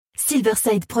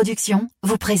Silverside Productions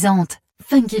vous présente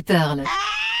Funky Pearl.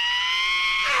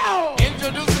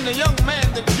 Introducing the young man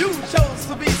that you chose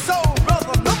to be soul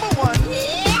brother number one.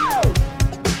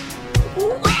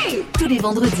 Ouais. Tous les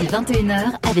vendredis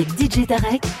 21h avec DJ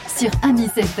Tarek sur Amis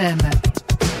FM.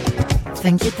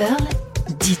 Funky Pearl,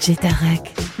 DJ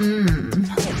Tarek.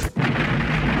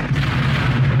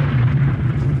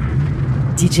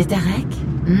 DJ Tarek,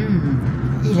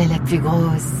 il a la plus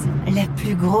grosse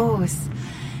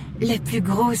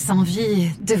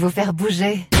envie de vous faire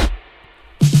bouger.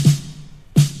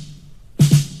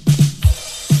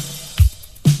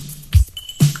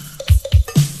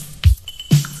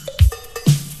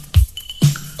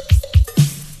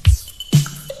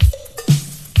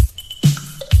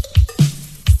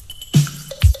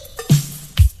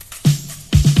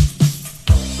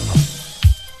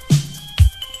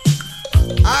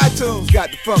 iTunes got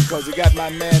the funk cause he got my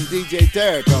man DJ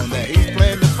Tarek on there. He's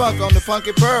playing the funk on the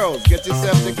Funky Pearls. Get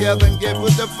yourself together and get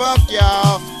with the funk,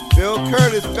 y'all. Bill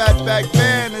Curtis, Fatback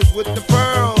Band is with the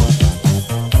Pearls.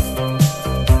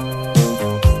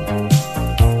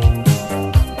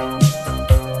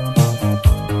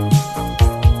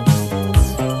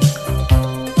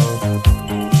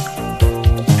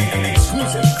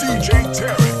 Exclusive DJ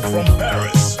Tarek from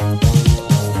Paris.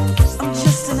 I'm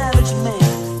just an average man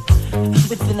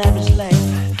with an average life.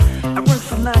 I work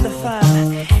from 9 to 5.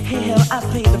 Hey, hell, I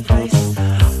pay the price.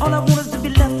 All I want is to be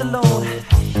left alone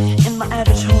in my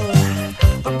average home.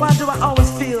 But why do I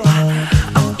always feel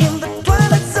I'm in the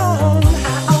twilight zone?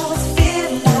 I always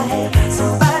feel like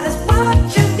somebody's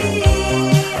watching me.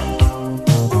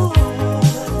 Ooh.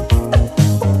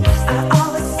 I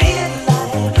always feel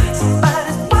like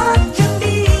somebody's watching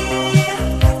me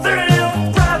through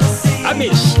privacy.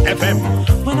 Amis FM.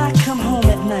 When I come home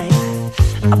at night,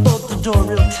 I bolt the door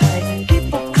real tight.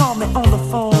 People call me on the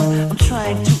phone, I'm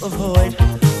trying to avoid.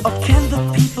 Or can the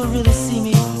people really see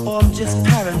me, or I'm just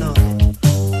paranoid?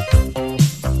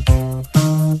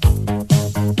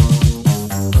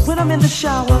 When I'm in the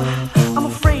shower, I'm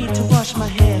afraid to wash my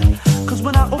hair. Cause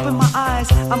when I open my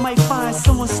eyes, I might find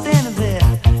someone standing there.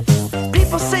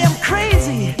 People say I'm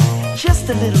crazy, just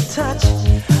a little touch.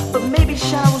 But maybe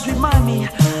showers remind me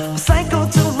of psycho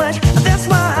too much. That's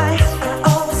why I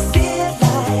always feel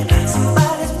like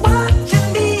somebody's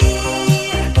watching me.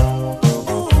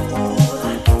 Ooh.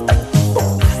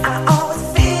 I always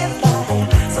feel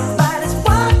like somebody's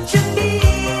watching me.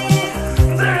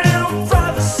 Their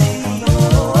privacy.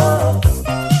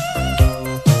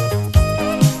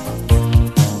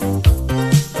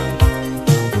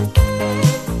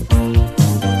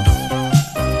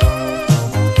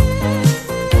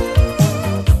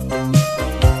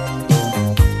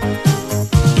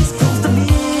 It's close to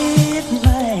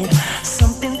midnight.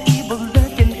 Something evil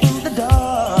lurking in the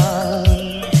dark.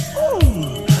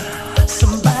 Ooh.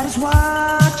 Somebody's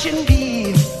watching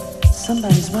me.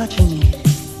 Somebody's watching me.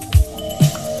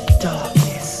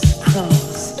 Darkness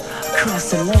crawls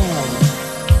across the land.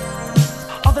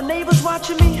 Are the neighbors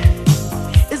watching me?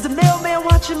 Is the mailman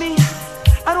watching me?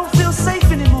 I don't feel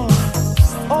safe anymore.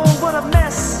 Oh, what a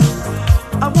mess.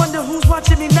 I wonder who's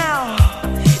watching me now.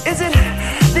 Is it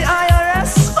the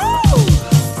IRS? Ooh!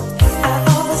 I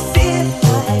always feel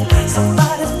like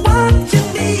somebody's watching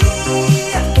me.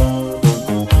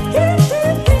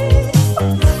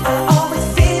 I always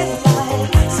feel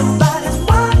like somebody's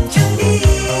watching me.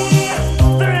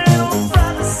 Through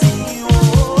privacy.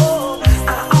 Oh, I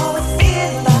always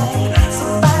feel like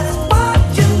somebody's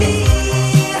watching me.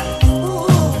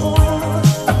 Ooh.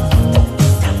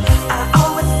 I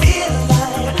always feel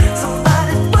like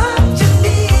somebody's watching me.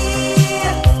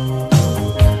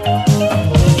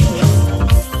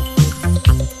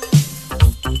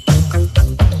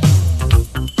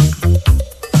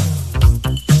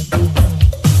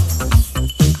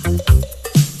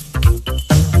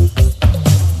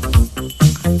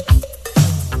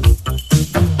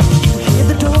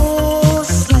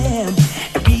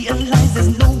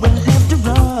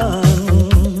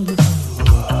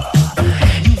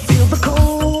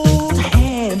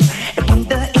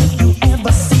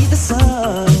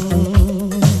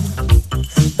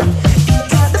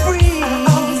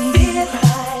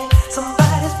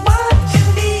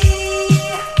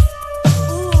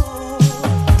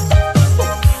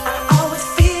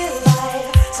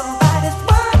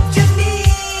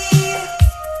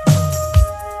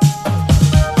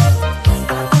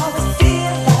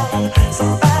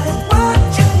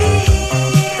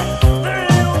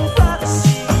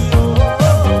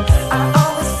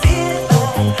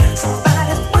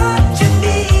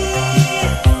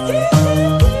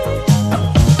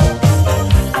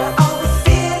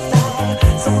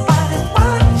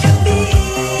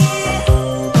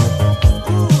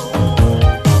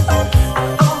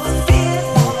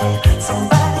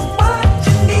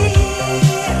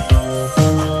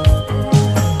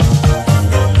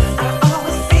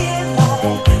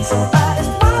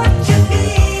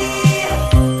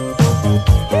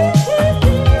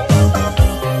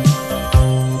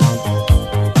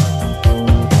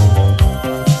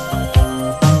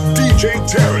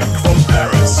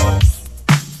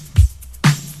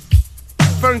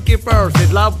 Girls, c'est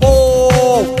de la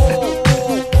bombe.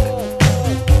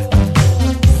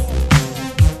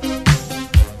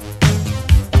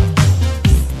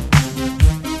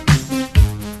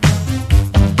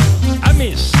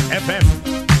 Amis FM.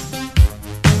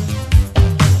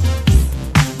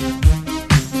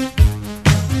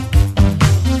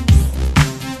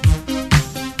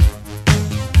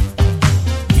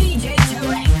 DJ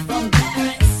Tarek from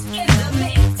Paris in the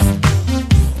mix.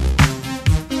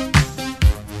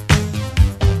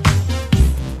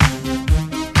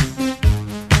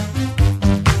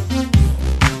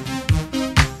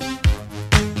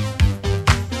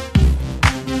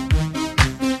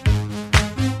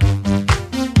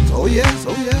 Oh yes,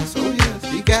 oh yes, oh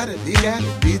yes. He got it,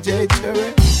 DJ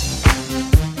Tarek.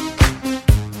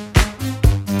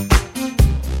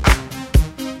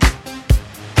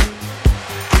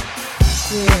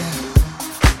 Yeah.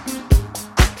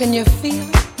 Can you feel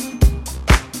it?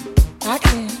 I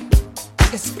can.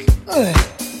 It's good.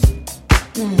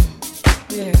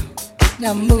 Yeah.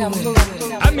 Now move.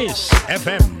 Amis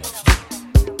FM.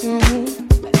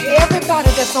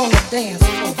 Everybody that's on the dance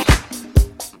floor,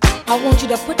 I want you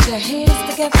to put your hands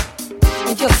together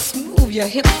and just move your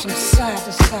hips from side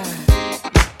to side.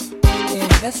 Yeah,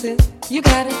 that's it. You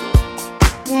got it.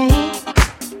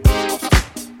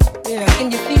 Yeah,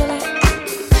 can you feel that?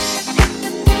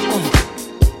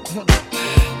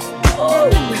 Oh.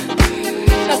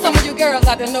 Now some of you girls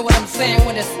out there know what I'm saying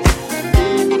when it's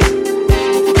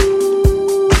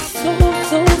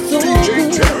so DJ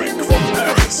good. Tarek from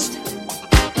Paris.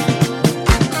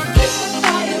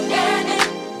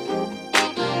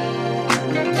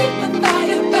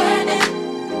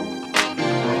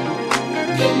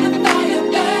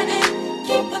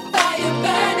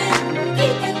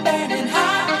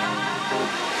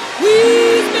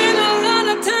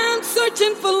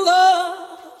 Searching for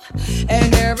love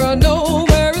and never know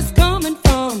where it's coming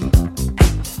from.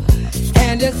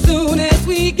 And as soon as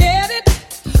we get it,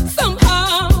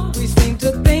 somehow we seem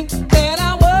to think that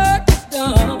our work is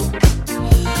done.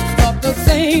 But the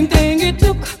same thing it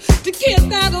took to get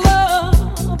that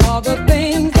love, all the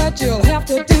things that you'll have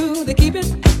to do to keep it,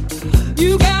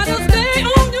 you gotta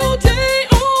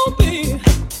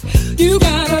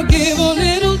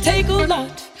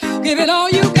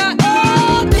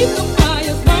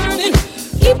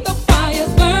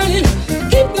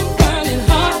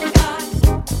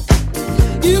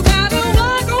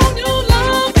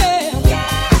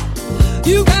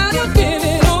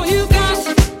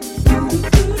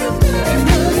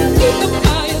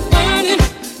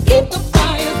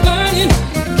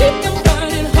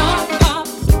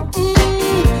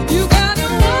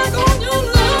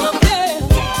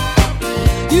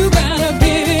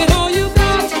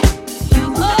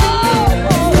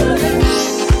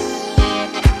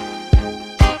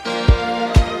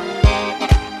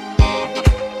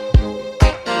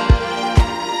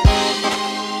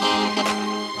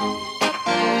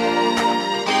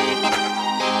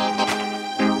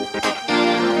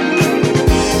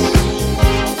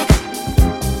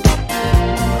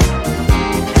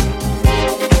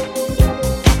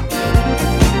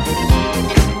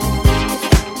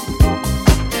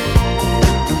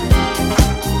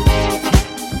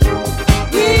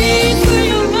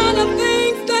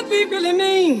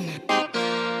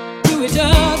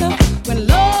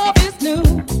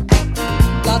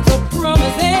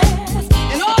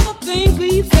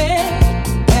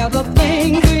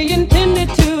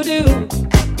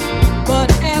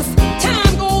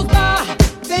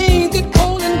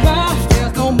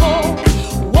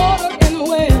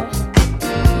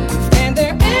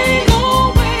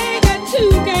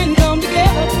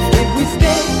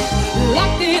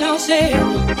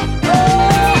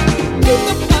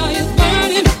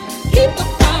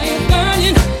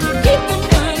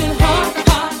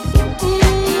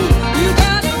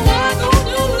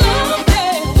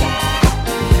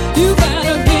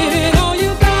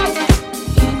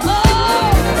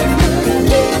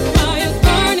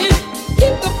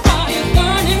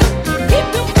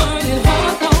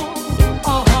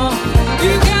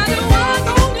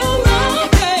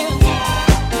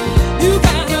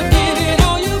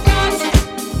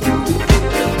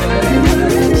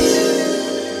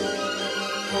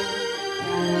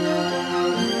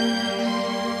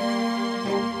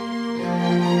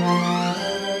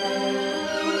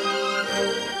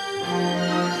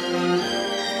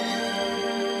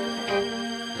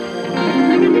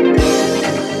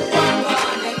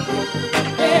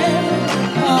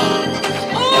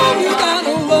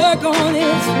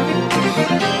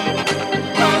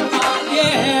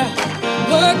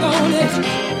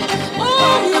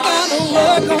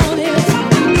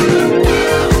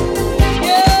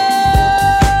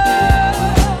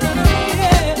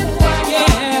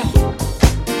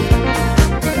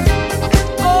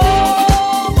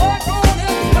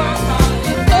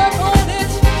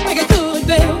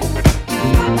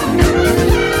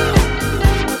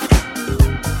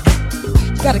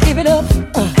gotta give it up.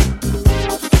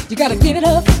 You gotta give it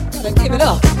up. Gotta give it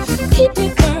up. Keep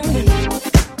it burning.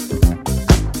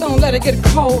 Don't let it get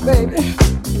cold, baby.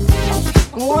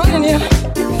 I'm warning you.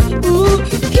 Ooh,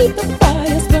 keep the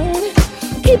fires burning.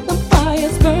 Keep the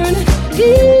fires burning.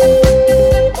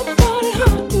 Keep the fire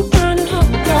hot and burning hot.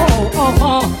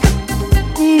 Oh.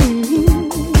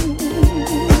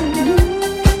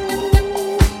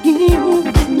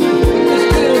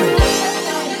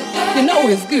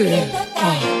 It's good.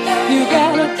 You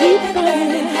gotta keep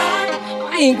burning.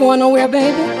 I ain't going nowhere,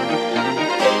 baby.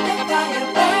 Keep the fire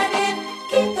burning.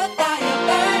 Keep the fire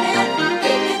burning.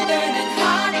 Keep it burning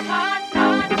hot.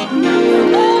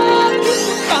 Oh, keep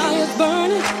the fires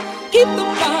burning. Keep the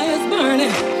fires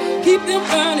burning. Keep them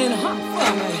burning hot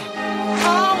for me.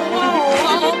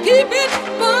 Oh, keep it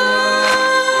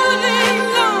burning.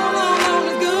 Long,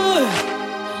 it's good.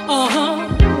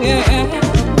 Yeah.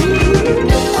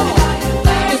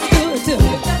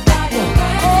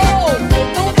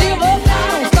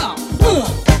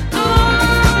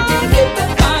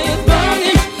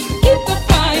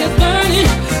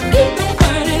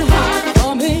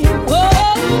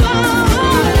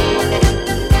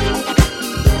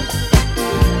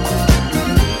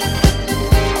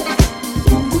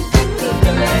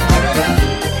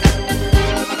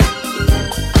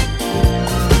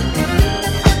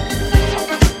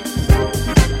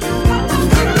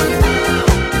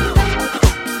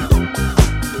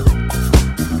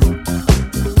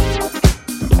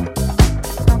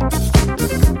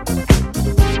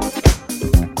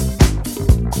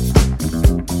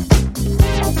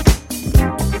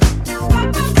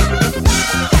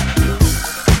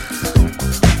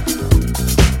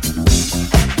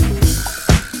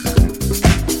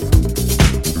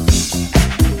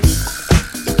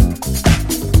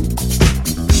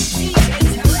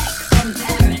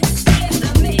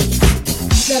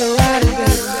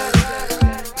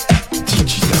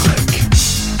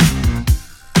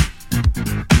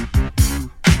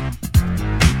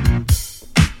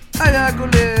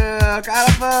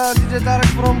 دي جي تارك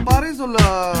فروم باريس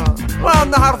ولا؟ والله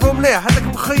نعرفو مليح. هذاك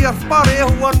مخير في باري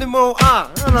هو النيمرو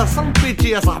 1. انا صنبيتي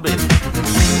يا صاحبي.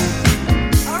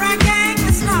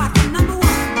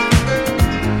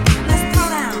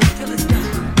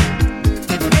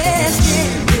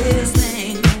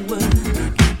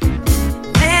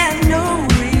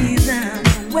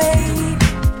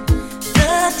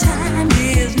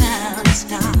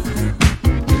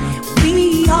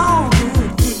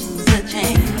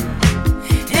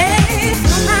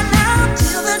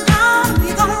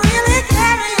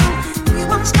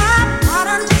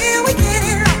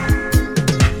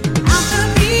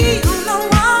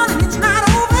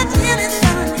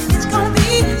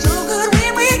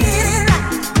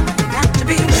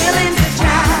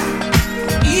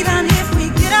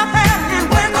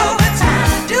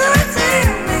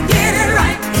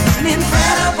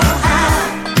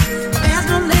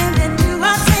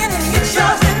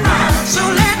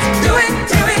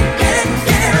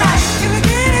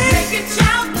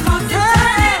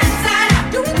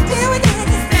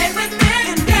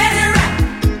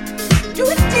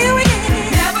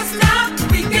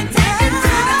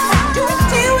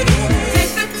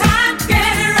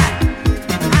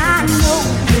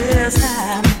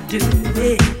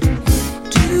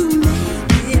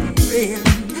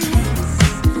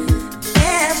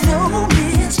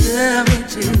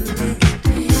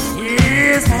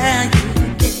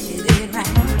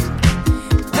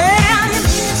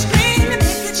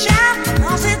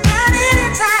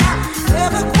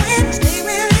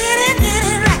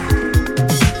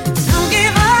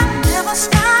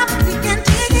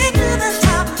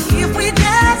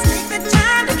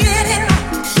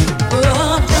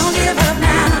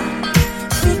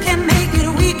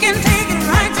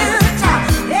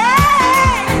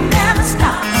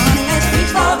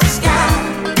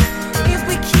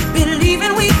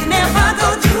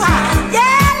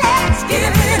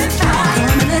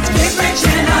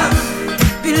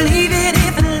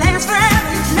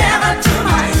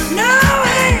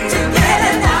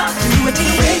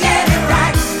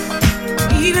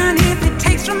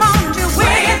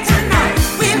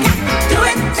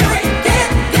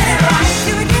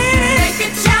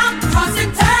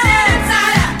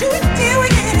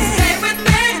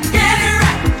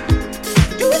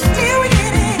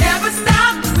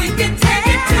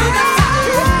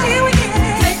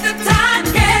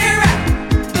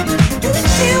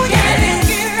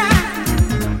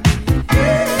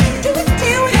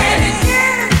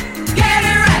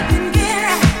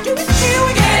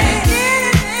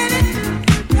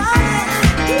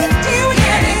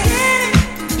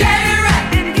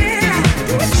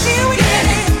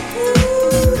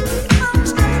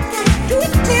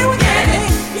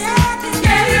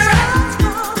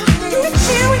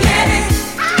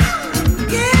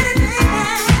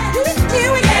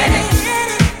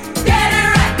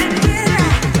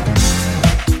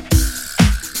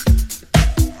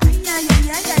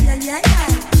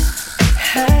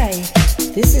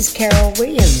 is Carol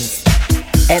Williams,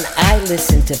 and I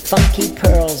listen to Funky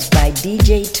Pearls by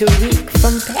DJ Tarek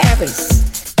from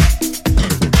Paris.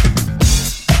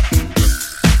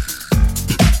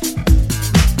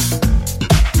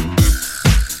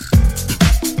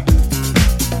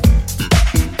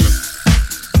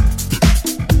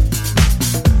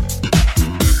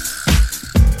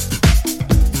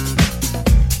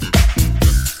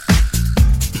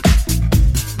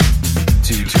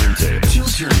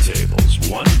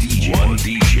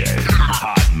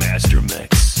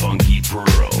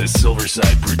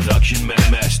 Silverside Production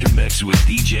Master Mix with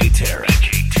DJ Tarek.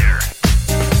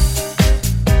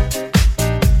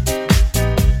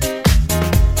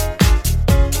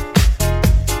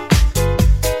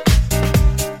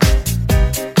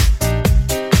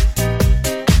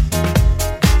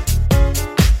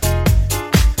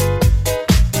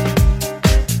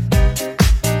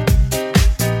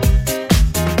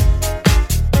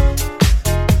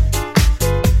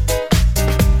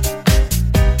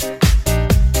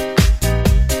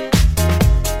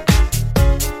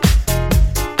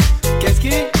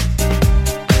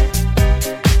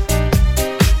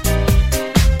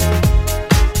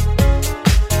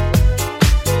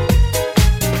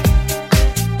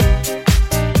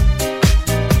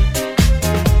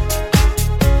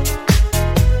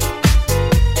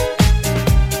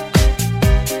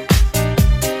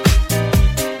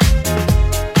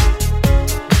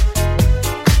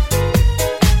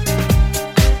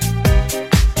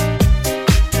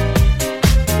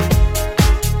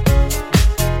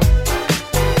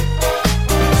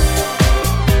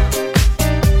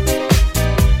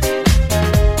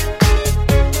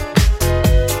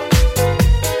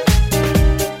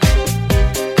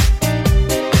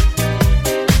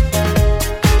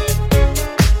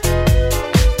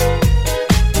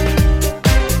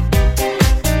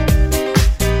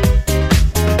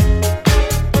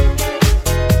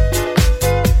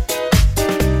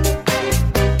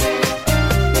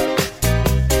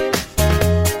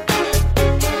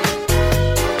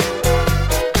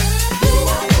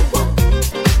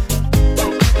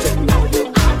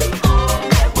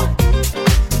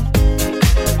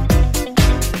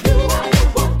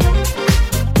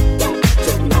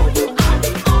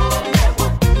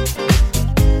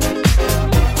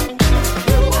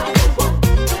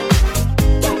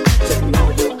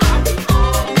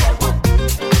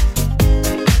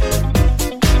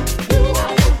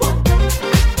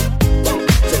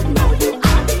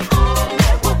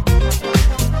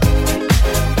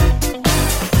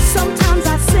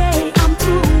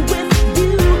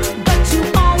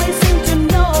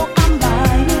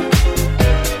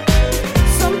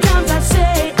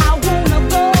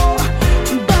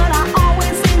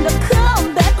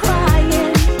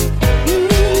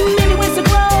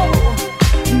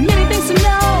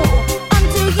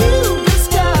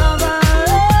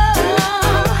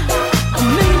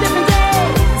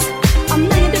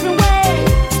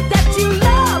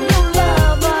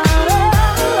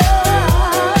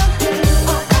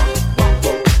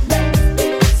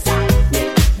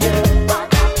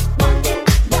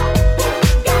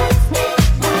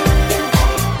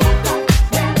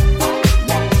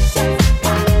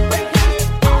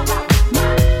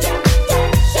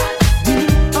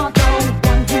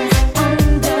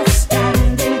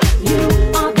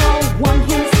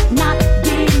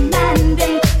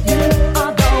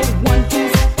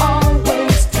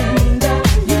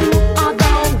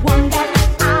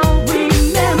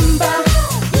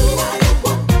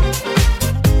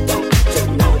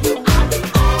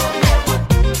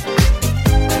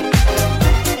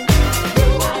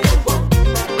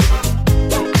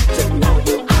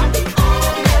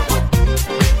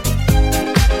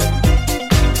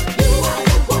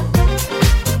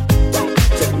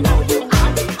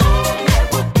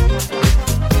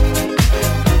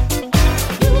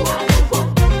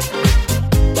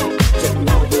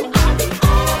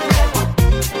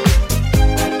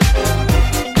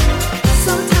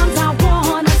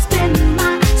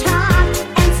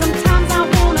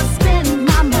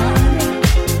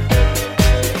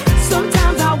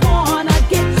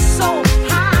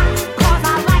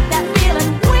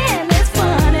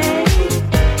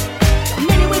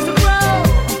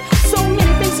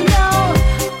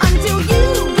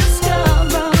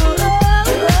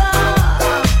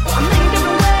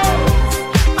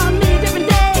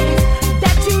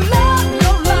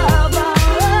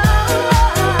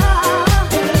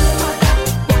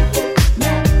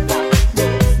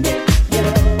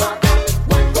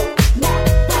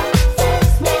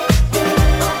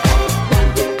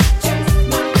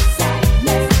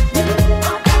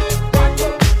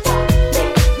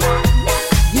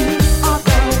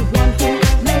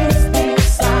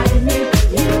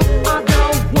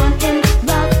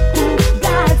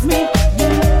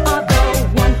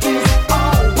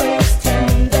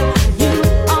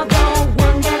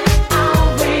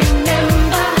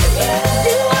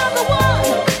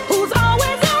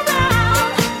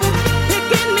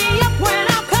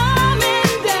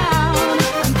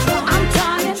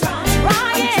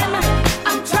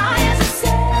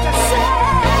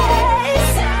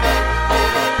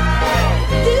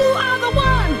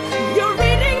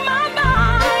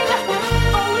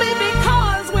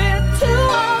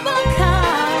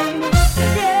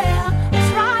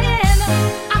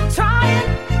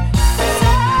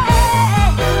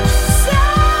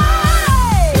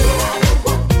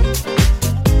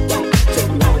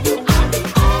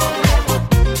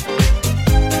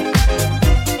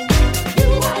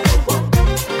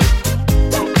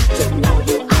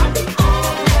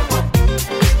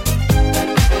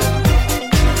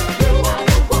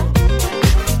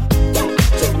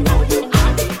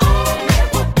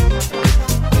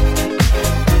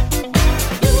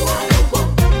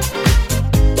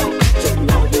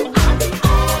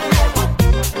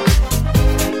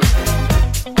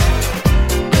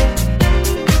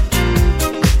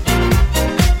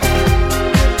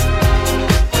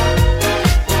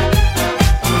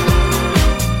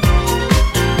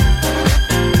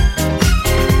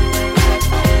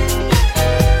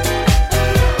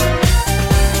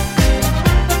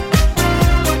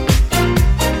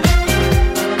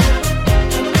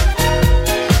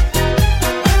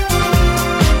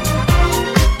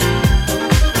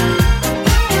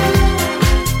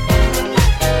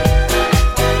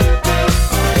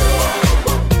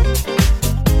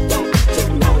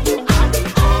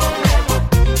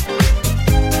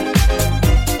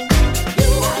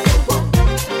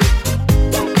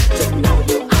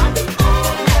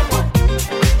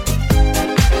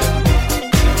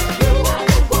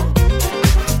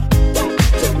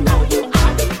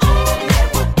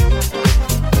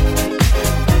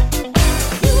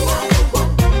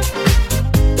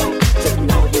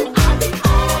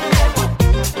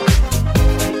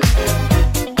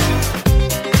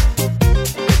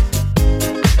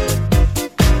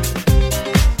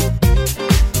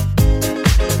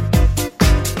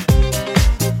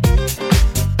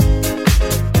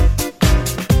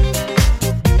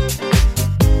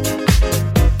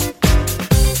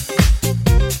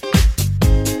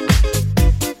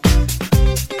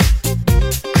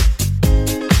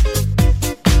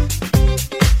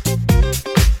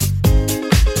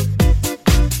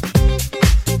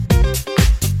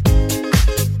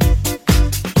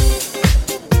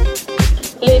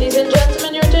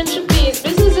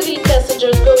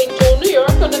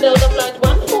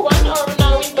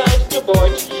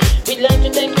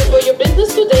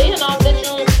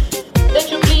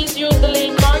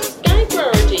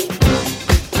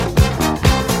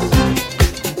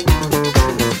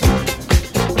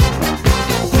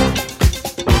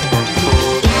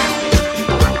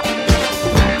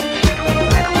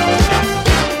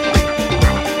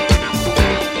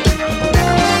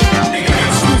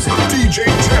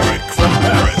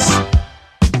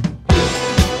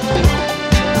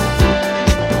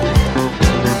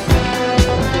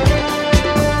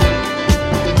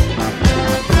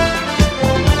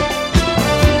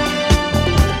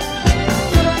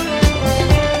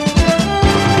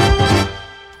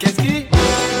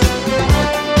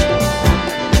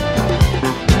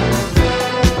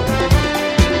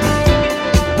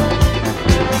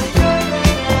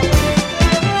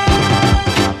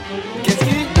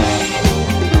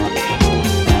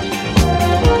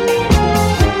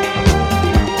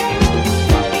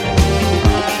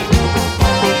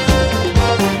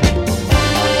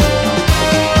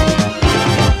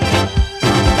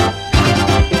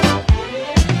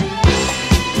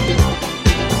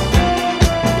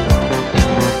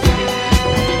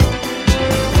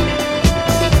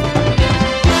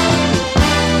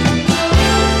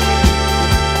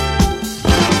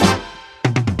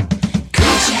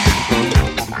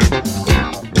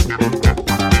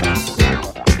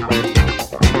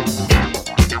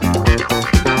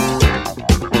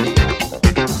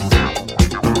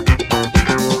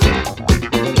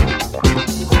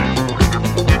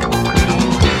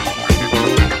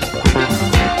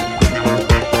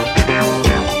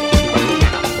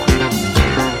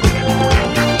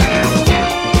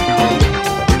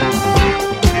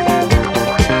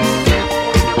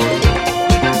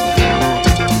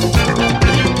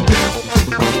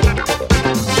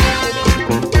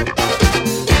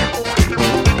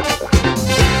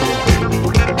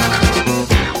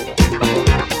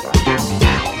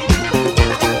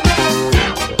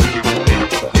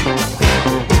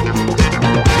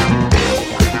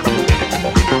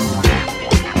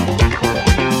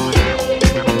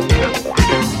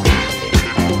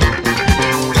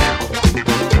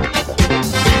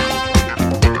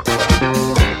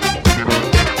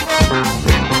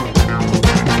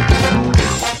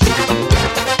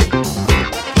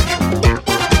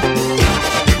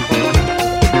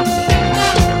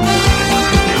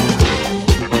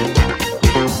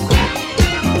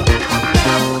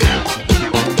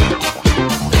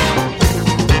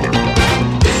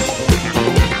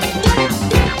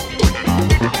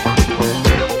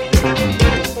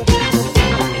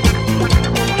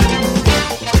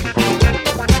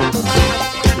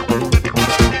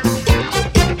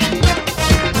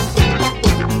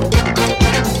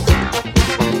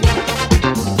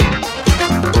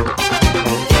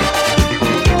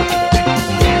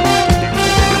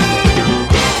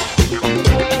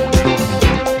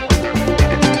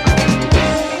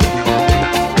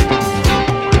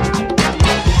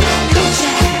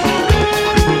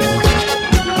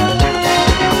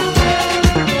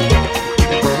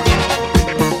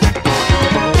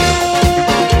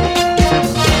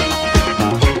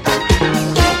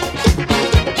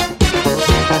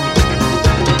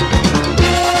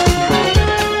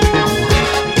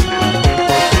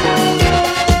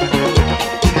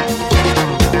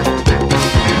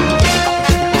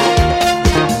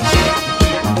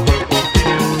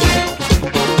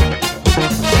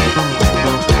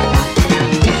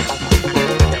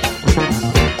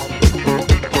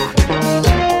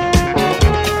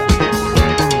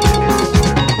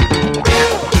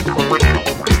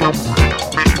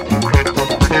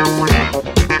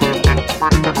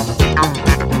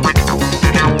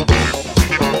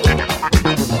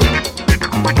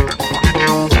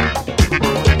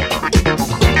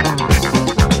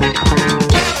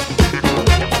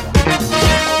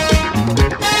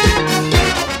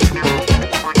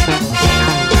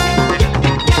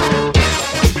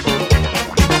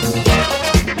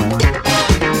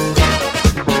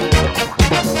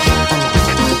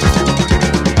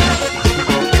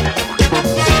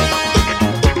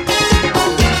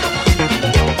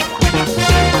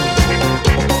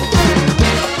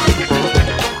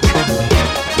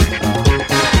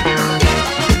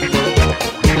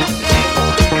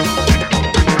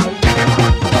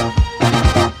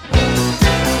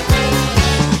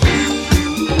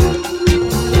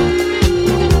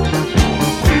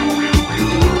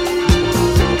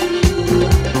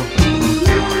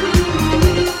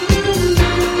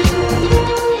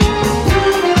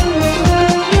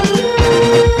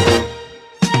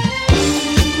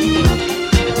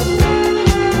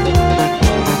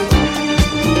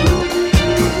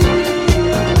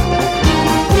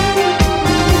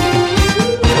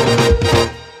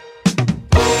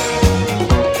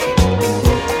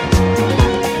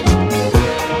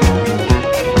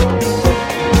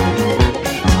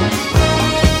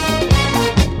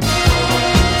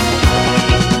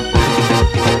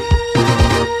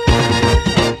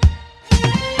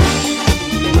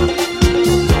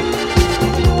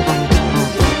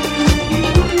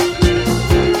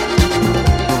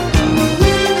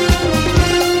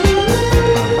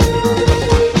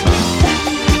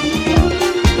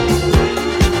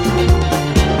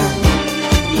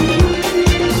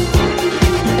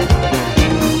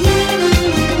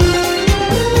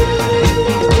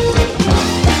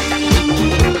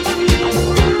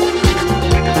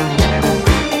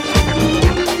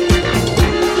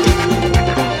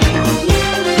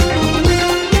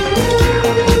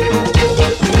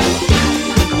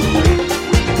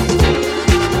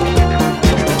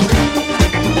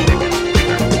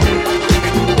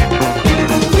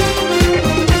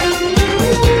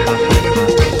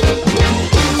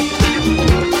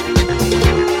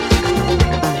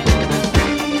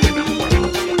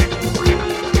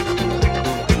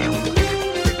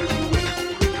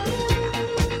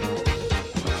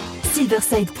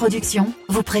 Silverside Productions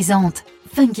vous présente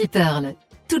Funky Pearl,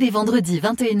 tous les vendredis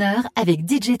 21h avec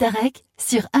DJ Tarek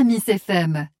sur Amis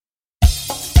FM.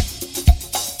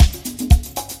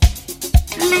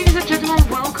 Ladies and gentlemen,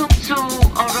 welcome to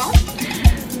Oro.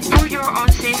 For your own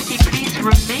safety, please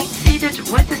remain seated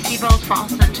with the seatbelt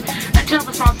fastened until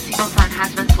the front seatbelt fan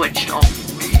has been switched off.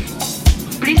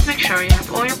 Please make sure you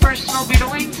have all your personal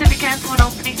belongings and be careful when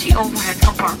opening the overhead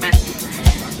compartments.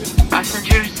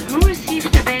 Passengers who receive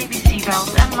the baby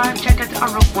seatbelt and life jacket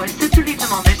are requested to leave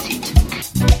them on their seat.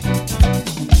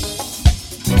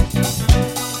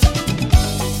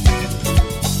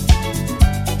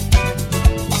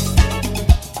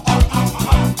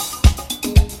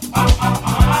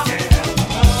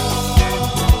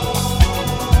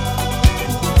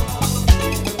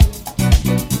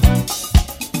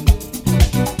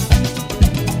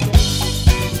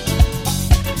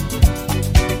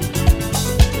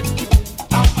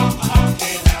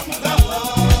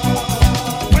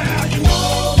 Well, you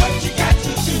know what you got to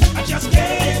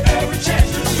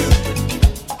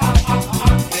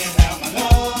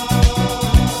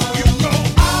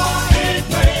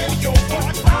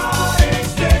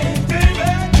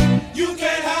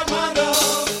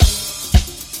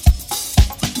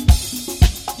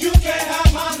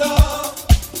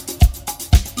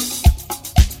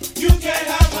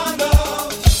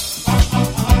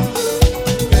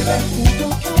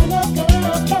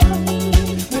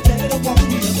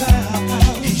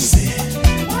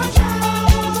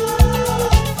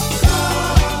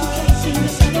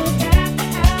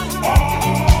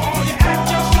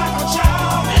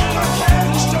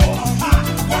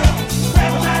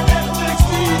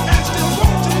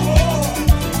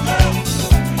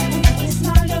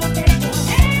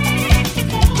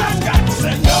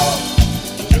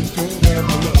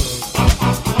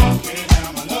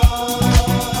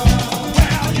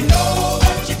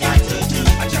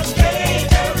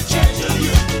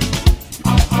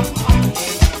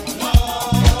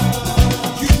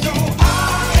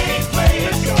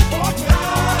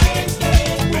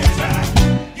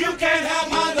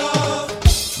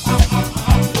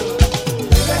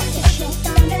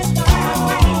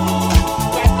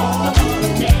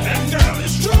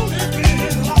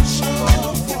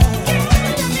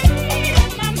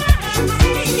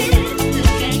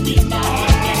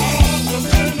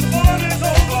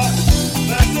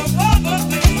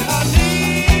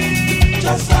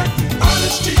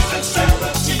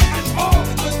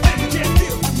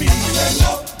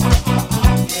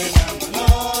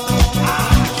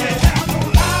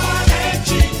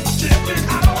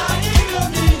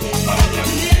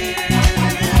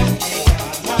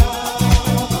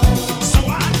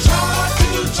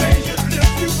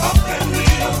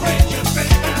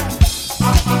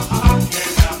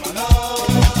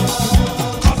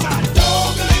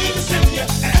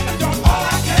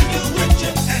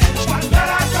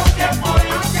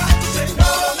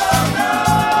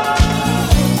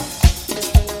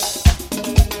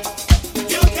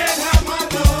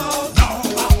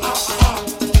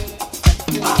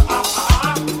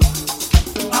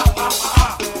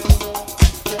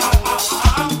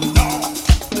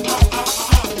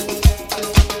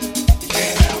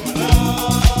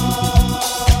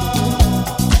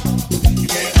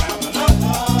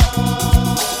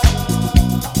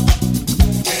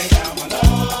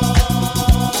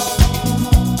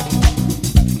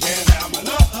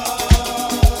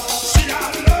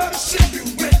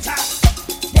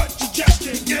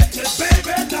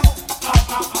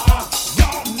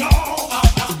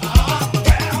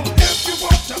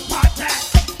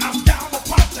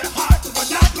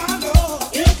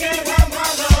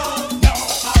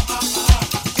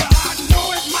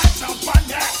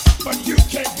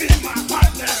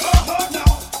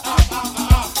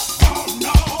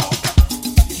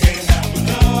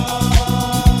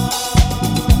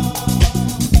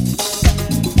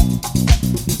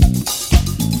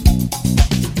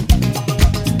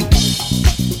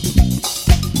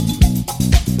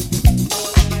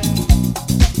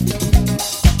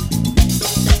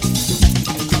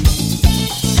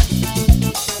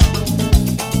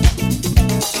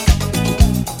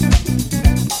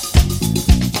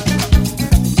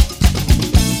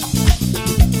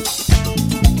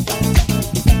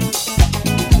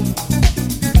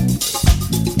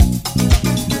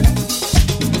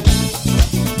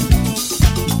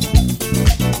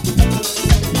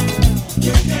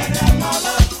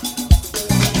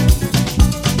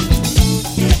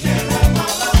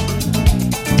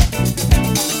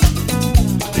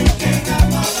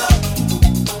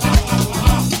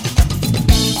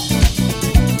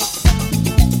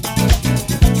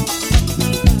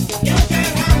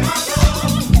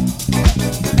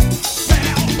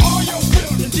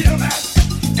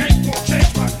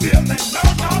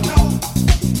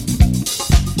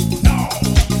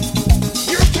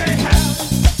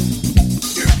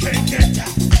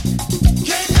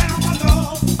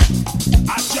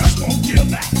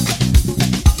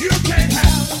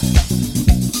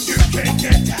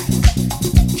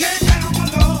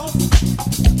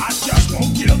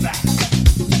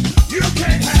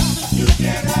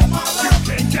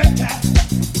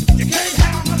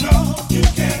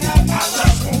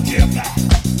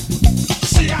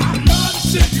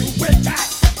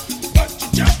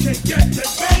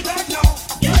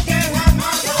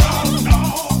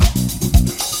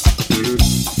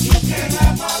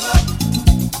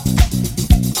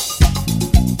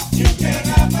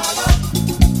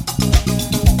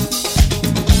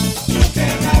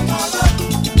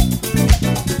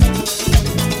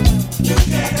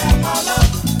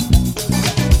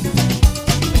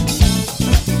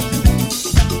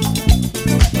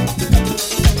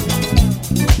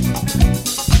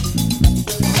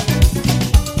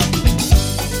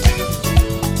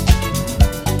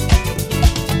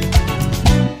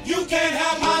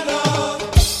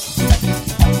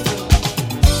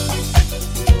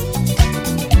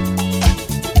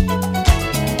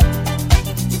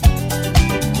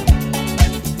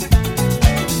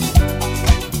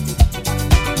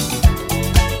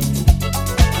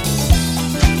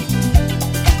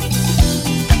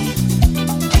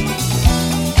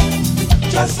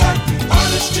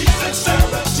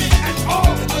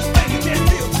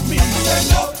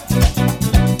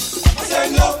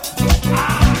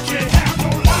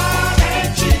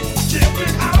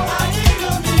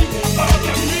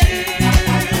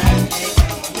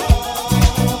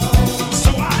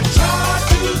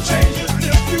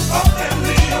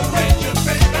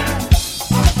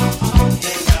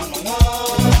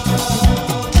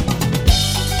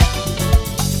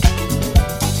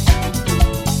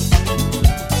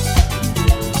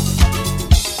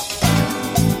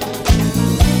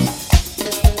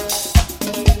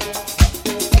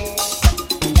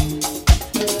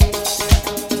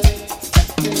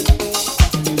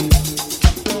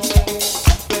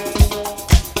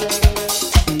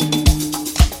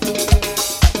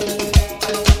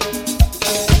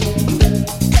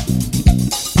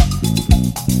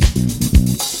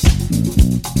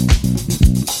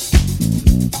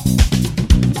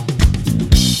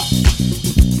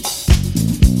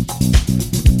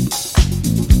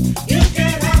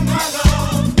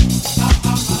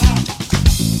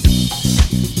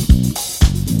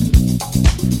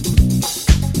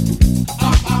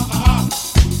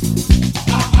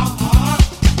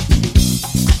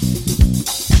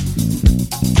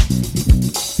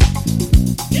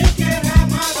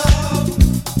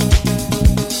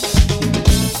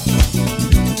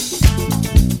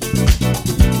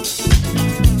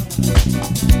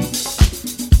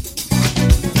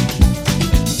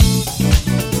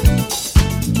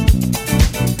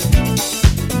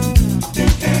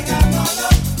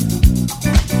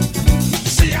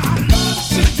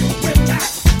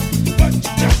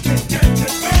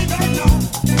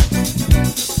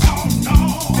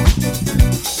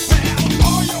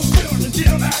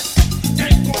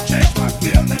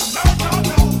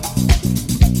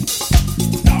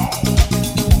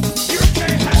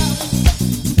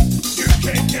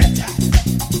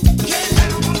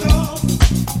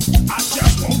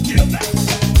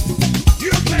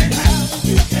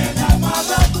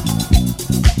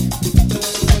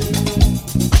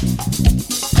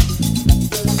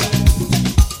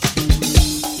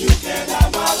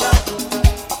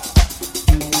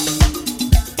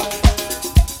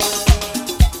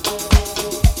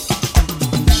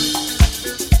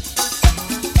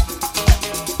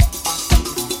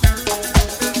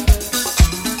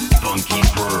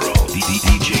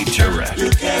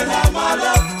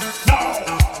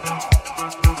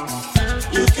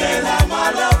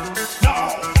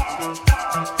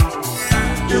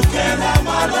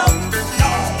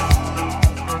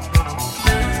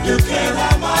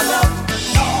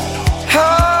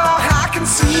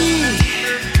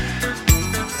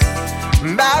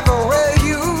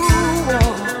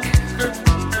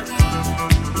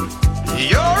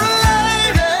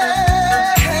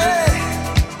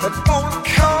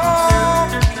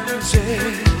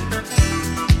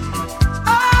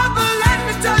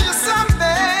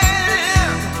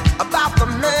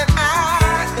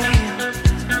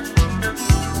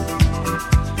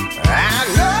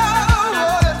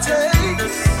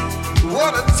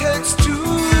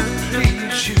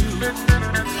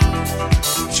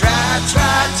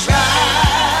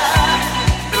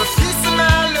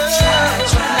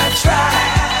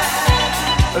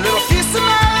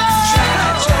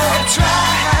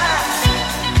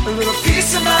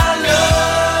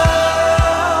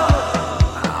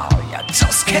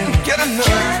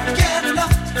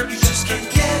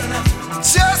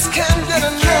Just can't get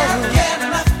enough.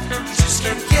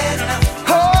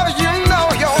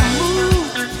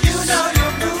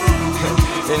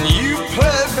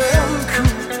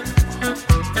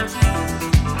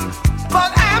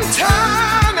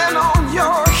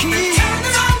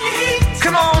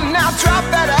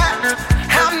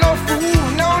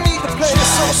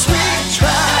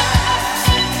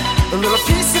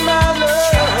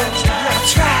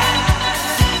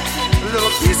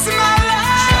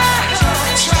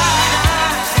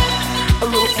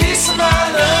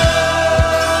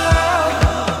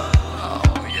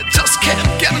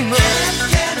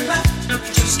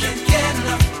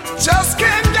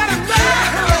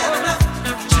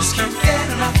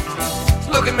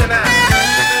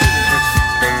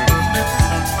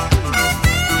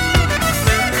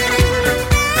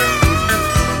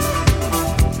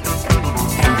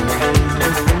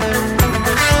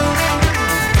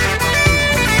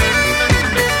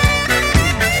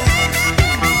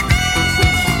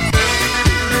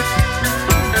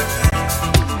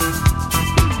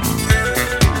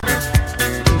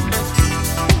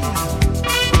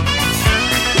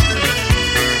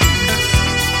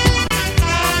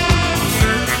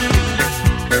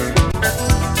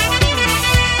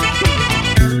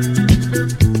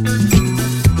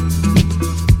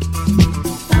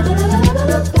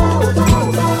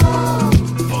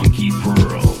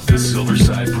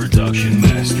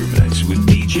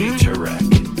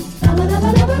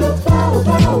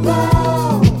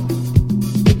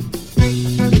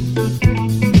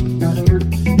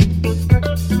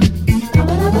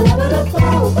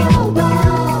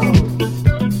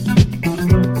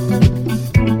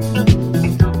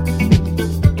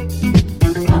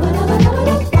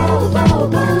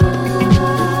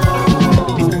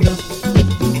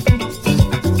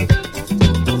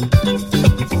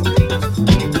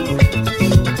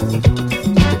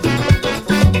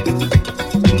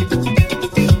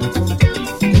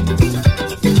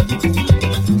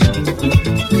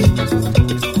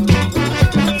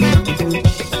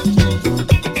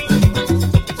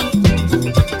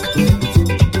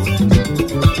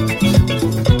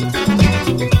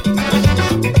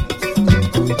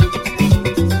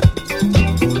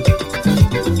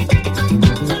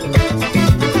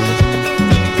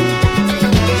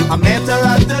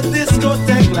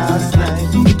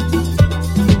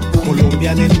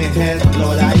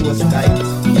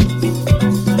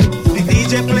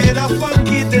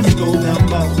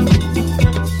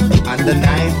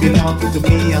 to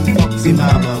me and Foxy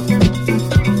Mama.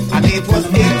 And it was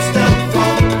instant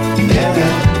fun, yeah.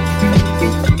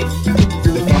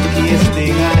 The funkiest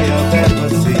thing I have ever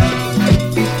seen.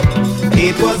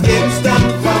 It was instant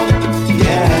fun,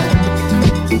 yeah.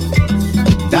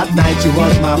 That night she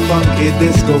was my funky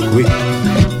disco queen.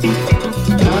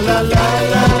 La la la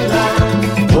la la,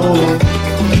 oh.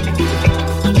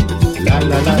 La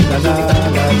la la la la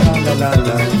la la la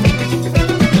la.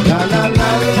 La la la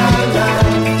la la,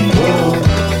 oh.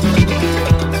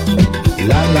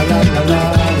 La la la la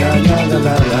la la la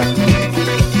la la.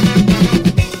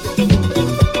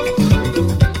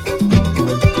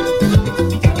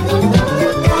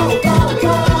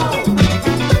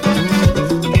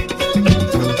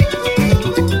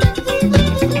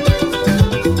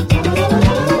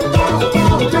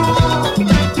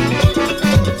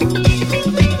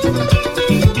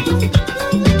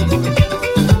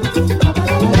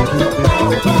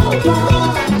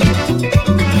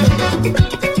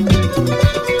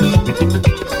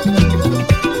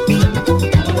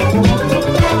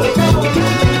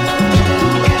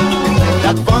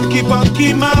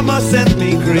 Funky mama sent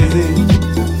me crazy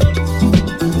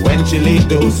when she laid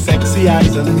those sexy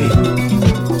eyes on me.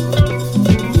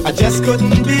 I just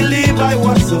couldn't believe I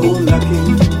was so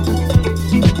lucky.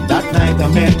 That night I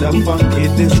met a funky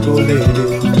disco lady,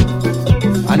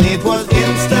 and it was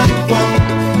instant fun,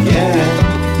 yeah.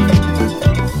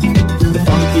 The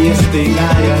funkiest thing I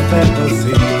have ever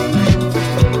seen.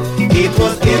 It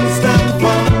was instant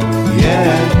fun,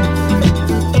 yeah.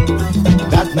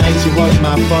 That night she was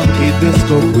my funky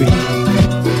disco queen.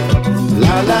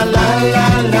 La la la la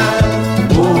la,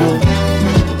 oh.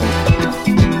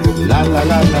 La la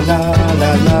la la la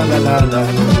la la la la la.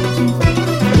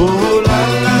 Oh la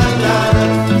la la,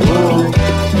 oh.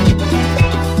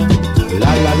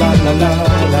 La la la la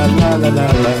la la la la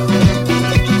la.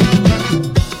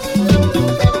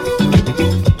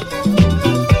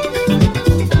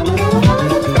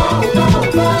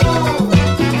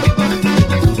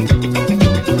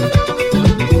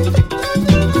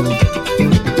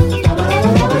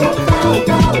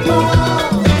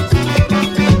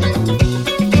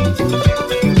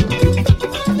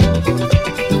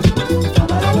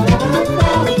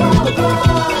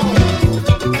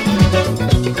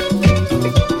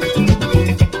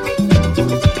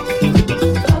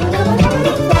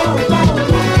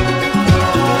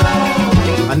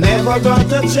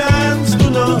 Got a chance to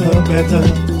know her better,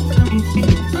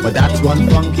 but that's one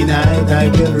funky night I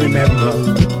will remember.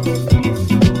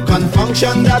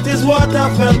 Confunction, that is what I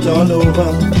felt all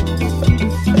over.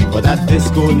 But that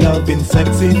disco loving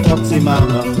sexy Foxy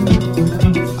Mama,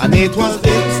 and it was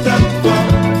instant fun,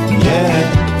 yeah.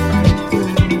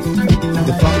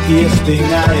 The funkiest thing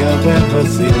I have ever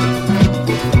seen.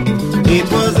 It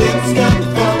was instant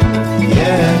fun,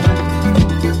 yeah.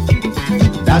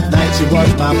 That night she was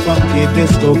my funky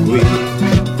disco queen.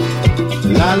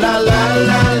 La la la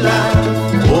la la,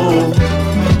 oh.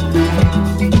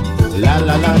 La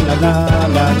la la la la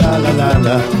la la la la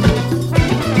la.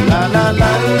 La la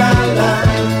la la la,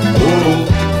 oh.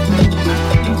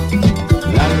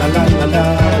 La la la la la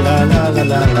la la la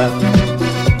la la.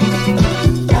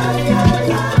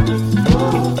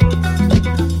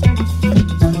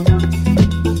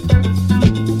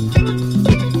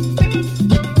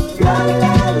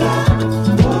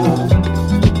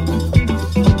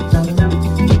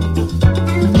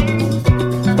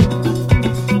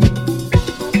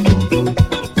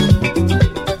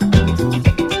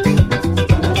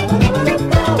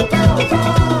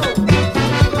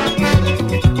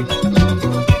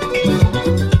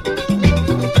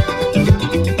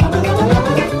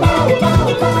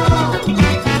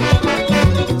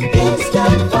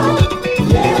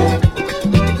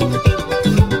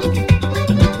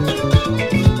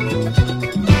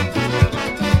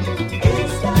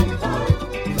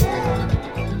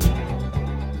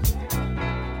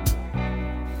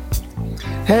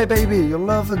 Hey baby, you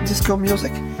love disco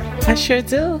music? I sure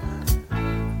do.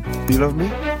 Do you love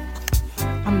me?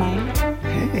 I might.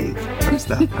 Hey, how is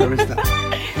that? How is that?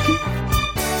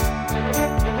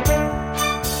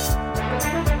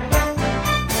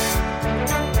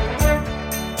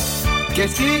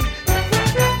 Qu'est-ce qui?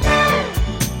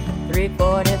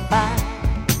 3:45.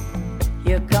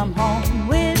 You come home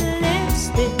with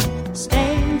lipstick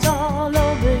stains all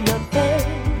over your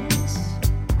face.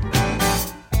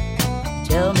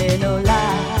 Tell me no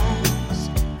lies,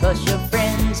 'cause your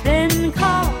friend's been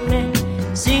calling.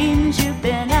 Seems you've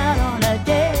been out on a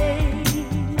date.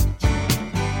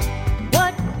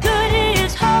 What good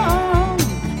is home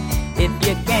if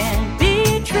you can't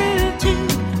be true to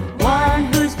one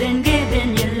who's been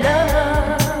giving you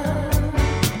love?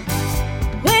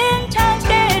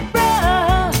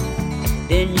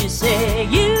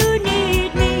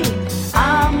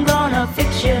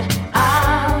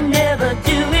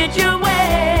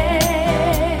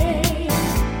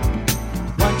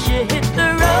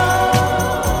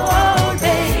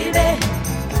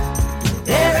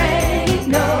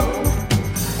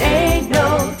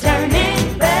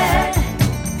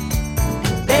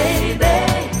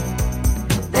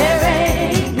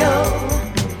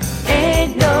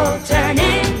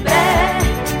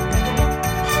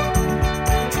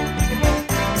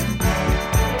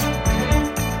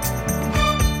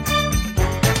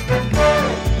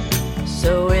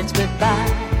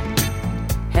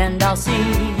 I'll see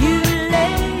you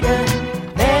later.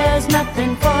 There's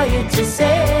nothing for you to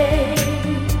say.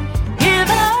 Give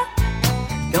up,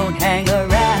 don't hang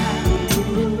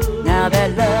around. Now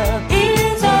that love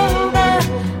is over,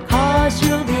 'cause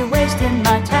you'll be wasting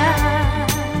my time.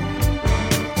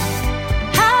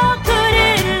 How could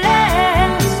it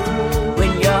last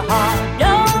when your heart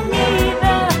don't need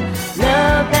the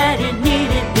love that it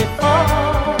needed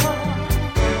before?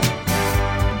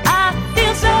 I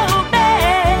feel so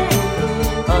bad,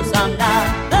 'cause I'm not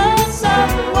the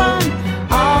someone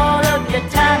all of your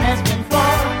time has been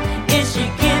for. Is she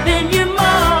giving you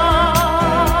more?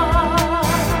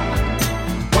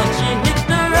 Once you hit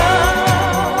the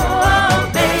road,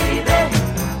 baby,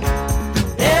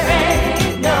 there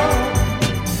ain't no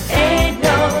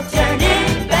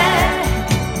turning back.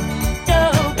 No,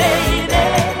 baby,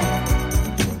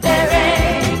 there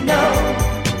ain't no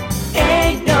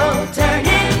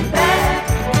turning back.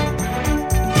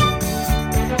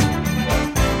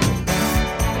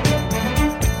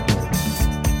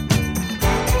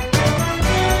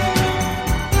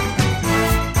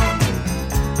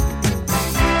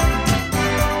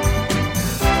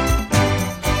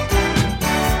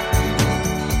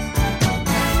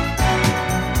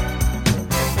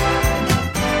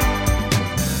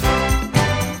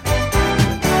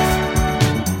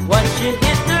 Once you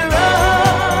hit the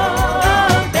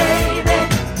road, baby,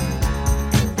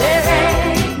 there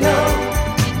ain't no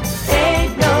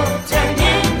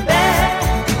turning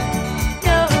back.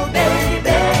 No,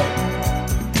 baby,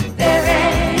 there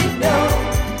ain't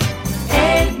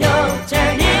no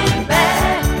turning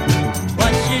back.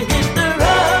 Once you hit the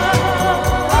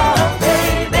road,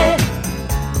 baby,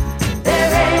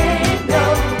 there ain't no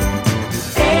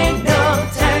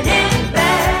turning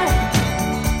back.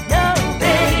 No,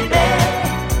 baby,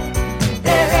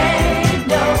 there ain't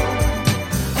no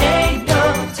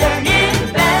turning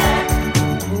back.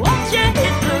 Once you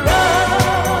hit the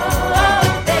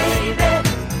road, baby,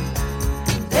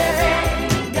 there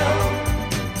ain't no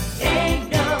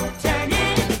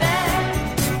turning back.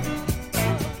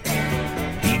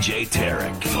 DJ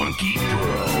Tarek, Funky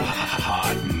Pearl,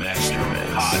 Hot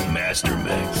Master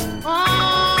Mix.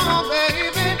 Oh,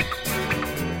 baby,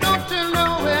 don't you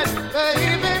know it,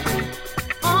 baby?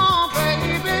 Oh,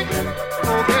 baby,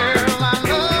 oh, girl, I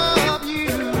love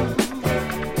you.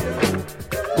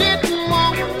 Didn't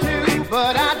want to,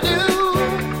 but I do.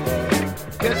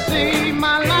 You see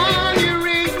my line, you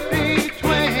read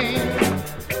between.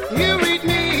 You read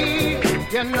me,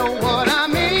 you know what I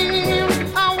mean.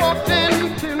 I walked in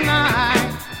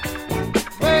tonight,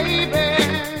 baby,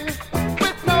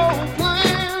 with no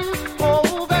plans.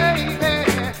 Oh, baby,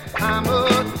 I'm a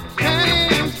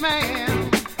changed man.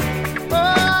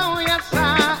 Oh, yes, I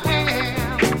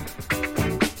am.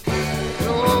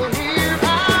 So here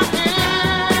I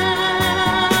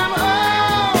am.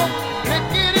 Oh,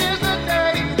 naked is the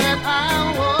day that I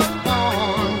was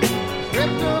born.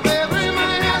 Stripped of every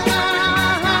mask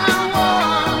that I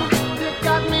wore.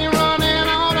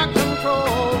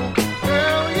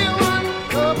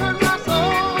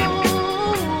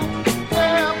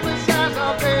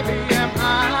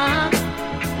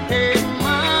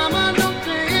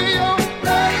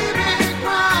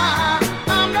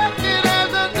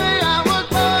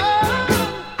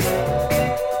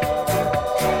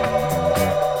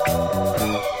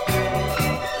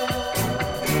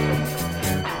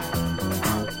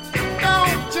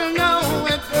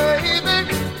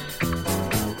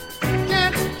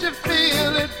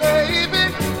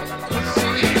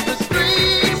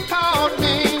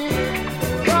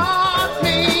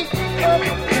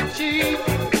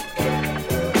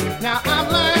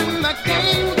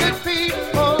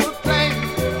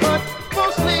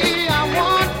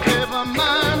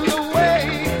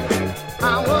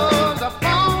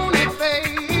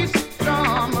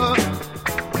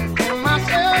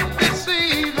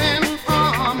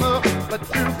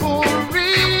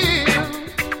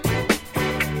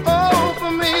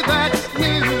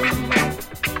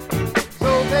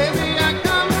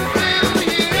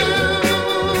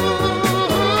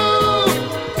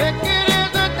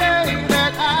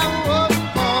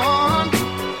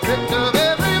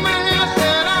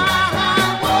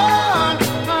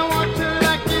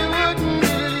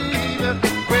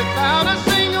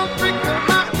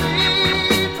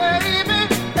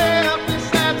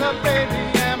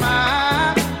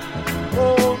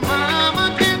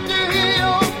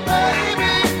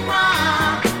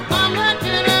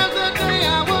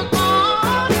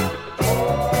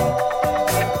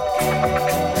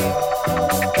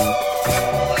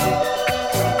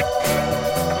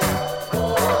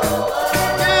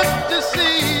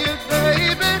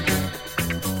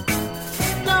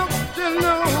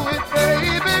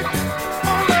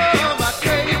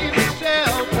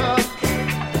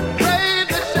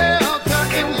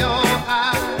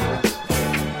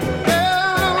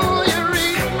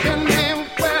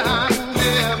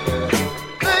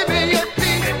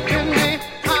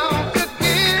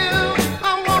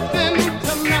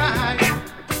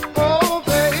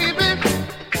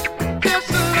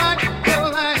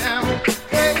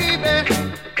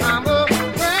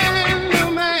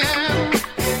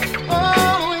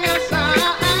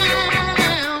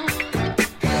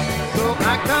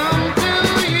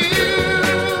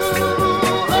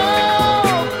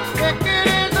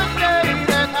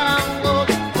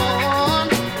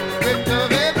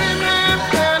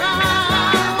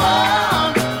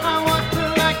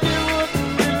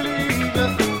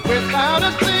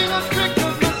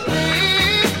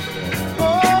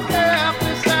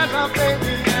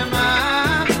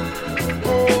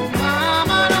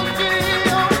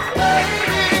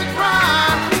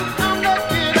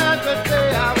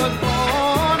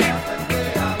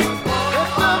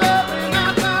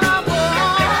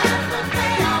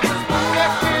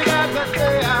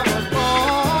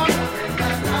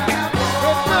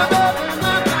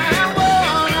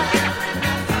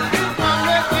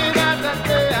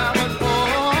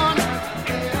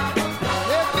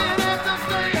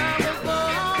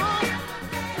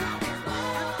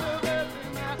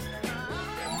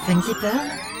 Funky Pearl,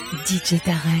 DJ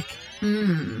Tarek.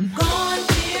 Gone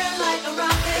here like a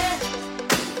rocket,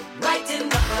 right in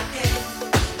the bucket.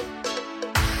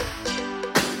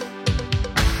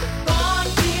 Gone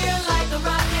here like a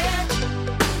rocket,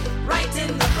 right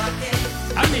in the bucket.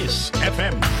 Amis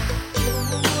FM.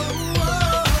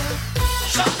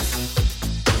 Shots,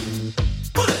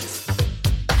 bullets,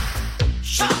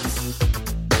 shots,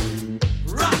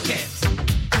 rockets,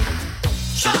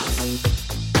 shots,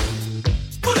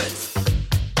 bullets,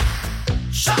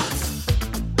 shots,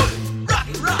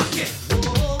 rocket, rocket.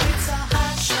 Oh, it's a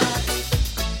hot shot,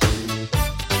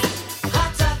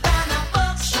 hotter than a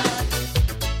buckshot.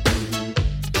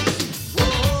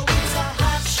 Oh, it's a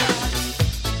hot shot.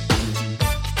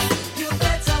 You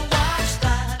better watch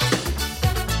that.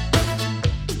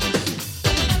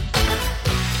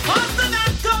 Faster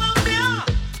than Columbia,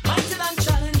 mighty than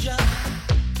Challenger.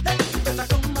 Hey, you better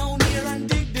come on here and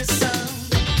dig this sound.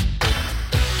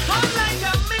 Come like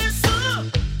a missile,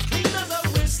 clean as a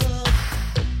whistle.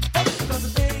 Hey, because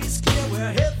the day is clear,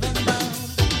 we're heaven bound.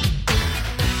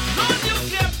 No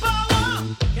nuclear power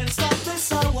can stop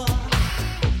this hour.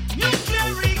 Nuclear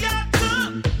reactor,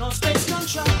 no space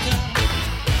contractor.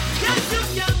 Yes, you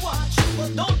can watch, but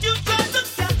don't you try to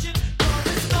catch it. 'Cause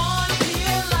it's gone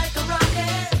here like a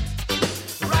rocket,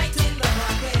 right in the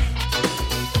rocket.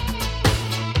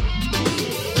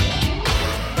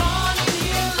 Gone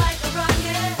here like a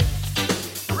rocket,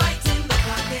 right in the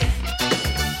rocket.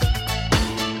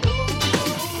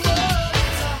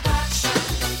 It's a hot shot,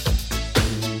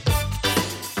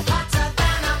 hotter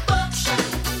than a buckshot.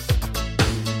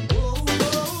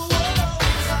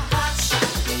 It's a hot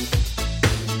shot.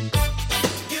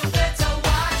 You better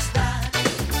watch that.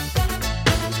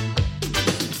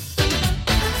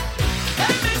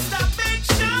 Hey, Mr. Big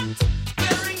Shot,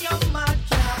 wearing your mad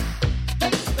cap.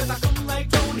 Hey, better come right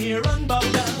down here and bow